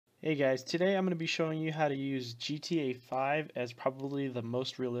Hey guys, today I'm going to be showing you how to use GTA 5 as probably the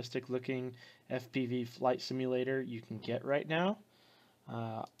most realistic looking FPV flight simulator you can get right now.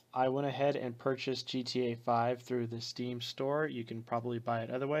 I went ahead and purchased GTA 5 through the Steam store. You can probably buy it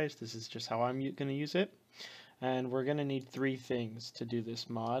otherwise. This is just how I'm going to use it. And we're going to need three things to do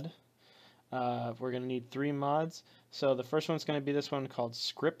this mod. We're going to need three mods. So the first one's going to be this one called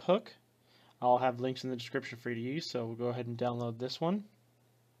Script Hook. I'll have links in the description for you to use, so we'll go ahead and download this one.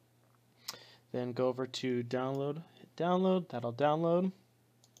 Then go over to download, hit download, that'll download.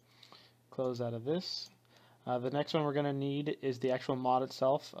 Close out of this. The next one we're going to need is the actual mod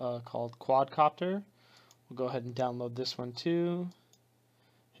itself called Quadcopter. We'll go ahead and download this one too.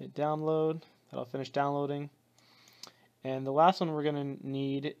 Hit download, that'll finish downloading. And the last one we're going to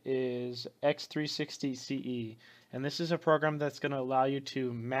need is X360 CE. And this is a program that's going to allow you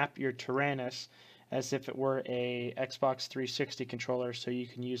to map your Tyrannus as if it were a Xbox 360 controller, so you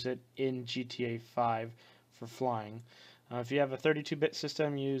can use it in GTA 5 for flying. If you have a 32-bit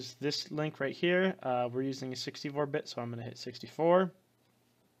system, use this link right here. We're using a 64-bit, so I'm going to hit 64.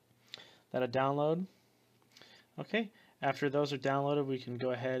 That'll download. Okay, after those are downloaded, we can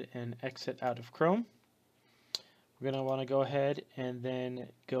go ahead and exit out of Chrome. We're going to want to go ahead and then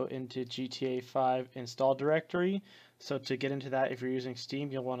go into GTA 5 install directory. So to get into that, if you're using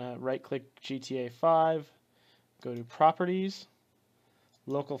Steam, you'll want to right click GTA 5, go to Properties,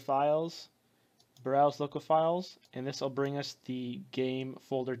 Local Files, Browse Local Files, and this will bring us the game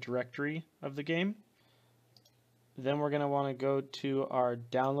folder directory of the game. Then we're going to want to go to our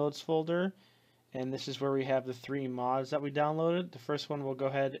Downloads folder, and this is where we have the three mods that we downloaded. The first one we'll go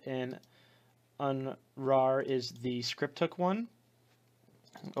ahead and unrar is the Script Hook one.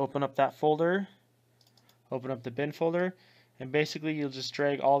 Open up that folder, open up the bin folder, and basically you'll just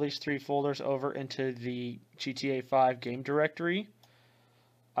drag all these three folders over into the GTA 5 game directory.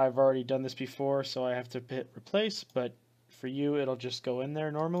 I've already done this before, so I have to hit replace, but for you it'll just go in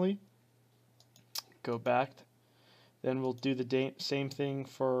there normally. Go back. Then we'll do the same thing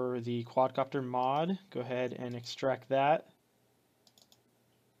for the Quadcopter Mod. Go ahead and extract that.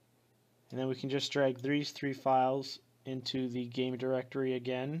 And then we can just drag these three files into the game directory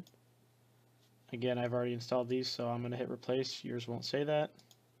again. Again, I've already installed these, so I'm going to hit replace. Yours won't say that.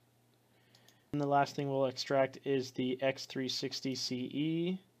 And the last thing we'll extract is the X360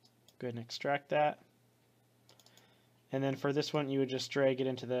 CE. Go ahead and extract that. And then for this one, you would just drag it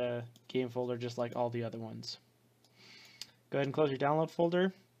into the game folder just like all the other ones. Go ahead and close your download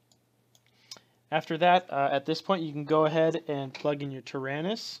folder. After that, at this point, you can go ahead and plug in your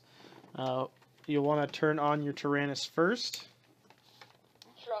Tyrannus. You'll want to turn on your Tyrannus first.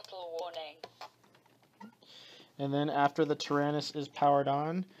 Throttle warning. And then after the Tyrannus is powered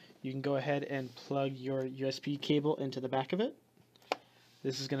on, you can go ahead and plug your USB cable into the back of it.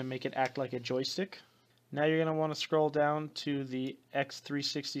 This is going to make it act like a joystick. Now you're going to want to scroll down to the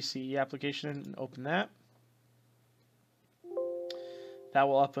X360 CE application and open that. That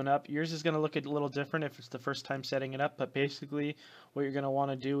will open up. Yours is going to look a little different if it's the first time setting it up, but basically what you're going to want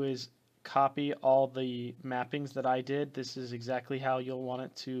to do is copy all the mappings that I did. This is exactly how you'll want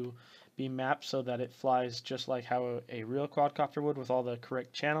it to be mapped so that it flies just like how a real quadcopter would with all the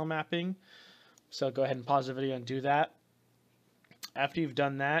correct channel mapping. So go ahead and pause the video and do that. After you've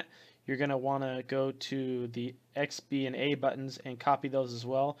done that, you're going to want to go to the X, B, and A buttons and copy those as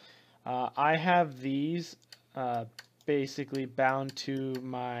well. I have these basically bound to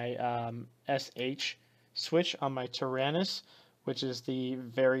my SH switch on my Tyrannus, which is the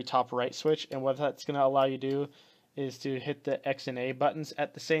very top right switch, and what that's going to allow you to do is to hit the X and A buttons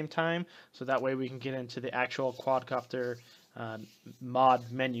at the same time, so that way we can get into the actual Quadcopter mod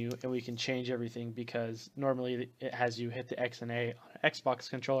menu and we can change everything, because normally it has you hit the X and A on an Xbox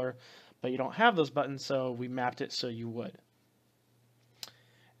controller, but you don't have those buttons, so we mapped it so you would.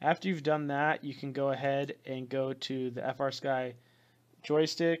 After you've done that, you can go ahead and go to the FrSky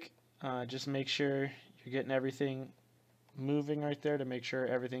joystick. Just make sure you're getting everything moving right there to make sure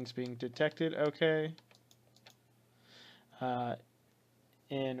everything's being detected okay.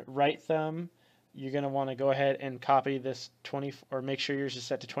 In right thumb, you're going to want to go ahead and copy this or make sure yours is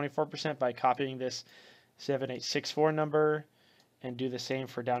set to 24% by copying this 7864 number, and do the same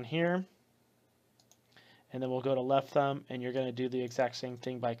for down here. And then we'll go to left thumb, and you're going to do the exact same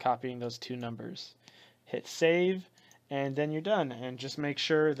thing by copying those two numbers. Hit save, and then you're done. And just make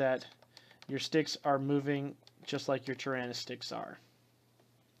sure that your sticks are moving just like your Tyrannus sticks are.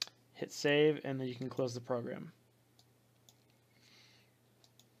 Hit save, and then you can close the program.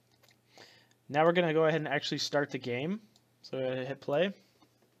 Now we're going to go ahead and actually start the game. So hit play.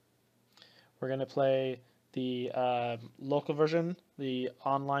 We're going to play the local version. the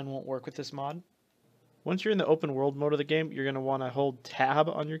online won't work with this mod. Once you're in the open world mode of the game, you're going to want to hold tab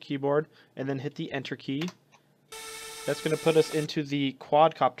on your keyboard and then hit the enter key. That's going to put us into the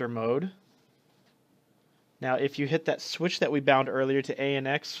quadcopter mode. Now if you hit that switch that we bound earlier to A and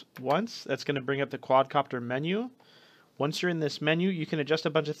X once, that's going to bring up the quadcopter menu. Once you're in this menu, you can adjust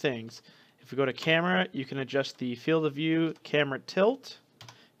a bunch of things. If we go to camera, you can adjust the field of view, camera tilt,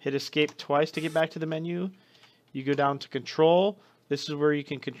 hit escape twice to get back to the menu. You go down to control. This is where you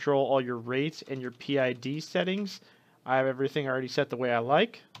can control all your rates and your PID settings. I have everything already set the way I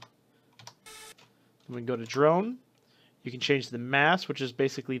like. Then we can go to drone. You can change the mass, which is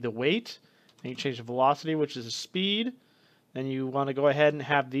basically the weight. Then you change the velocity, which is the speed. Then you want to go ahead and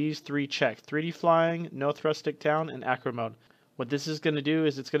have these three checked: 3D flying, no thrust stick down, and acro mode. What this is going to do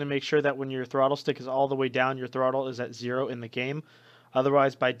is it's going to make sure that when your throttle stick is all the way down, your throttle is at 0 in the game.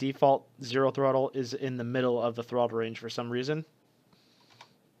 Otherwise, by default, 0 throttle is in the middle of the throttle range for some reason.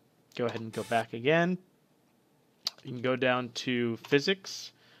 Go ahead and go back again. You can go down to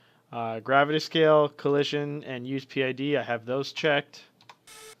physics, gravity scale, collision, and use PID. I have those checked.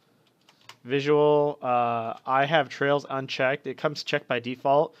 Visual, I have trails unchecked. It comes checked by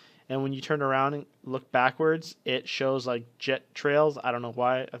default, and when you turn around and look backwards, it shows like jet trails. I don't know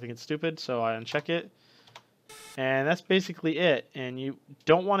why. I think it's stupid, so I uncheck it. And that's basically it. And you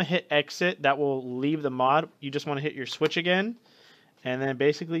don't want to hit exit. That will leave the mod. You just want to hit your switch again. And then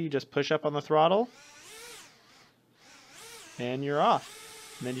basically you just push up on the throttle. And you're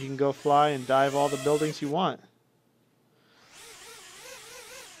off. And then you can go fly and dive all the buildings you want.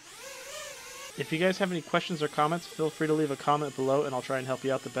 If you guys have any questions or comments, feel free to leave a comment below and I'll try and help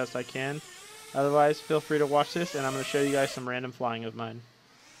you out the best I can. Otherwise, feel free to watch this and I'm going to show you guys some random flying of mine.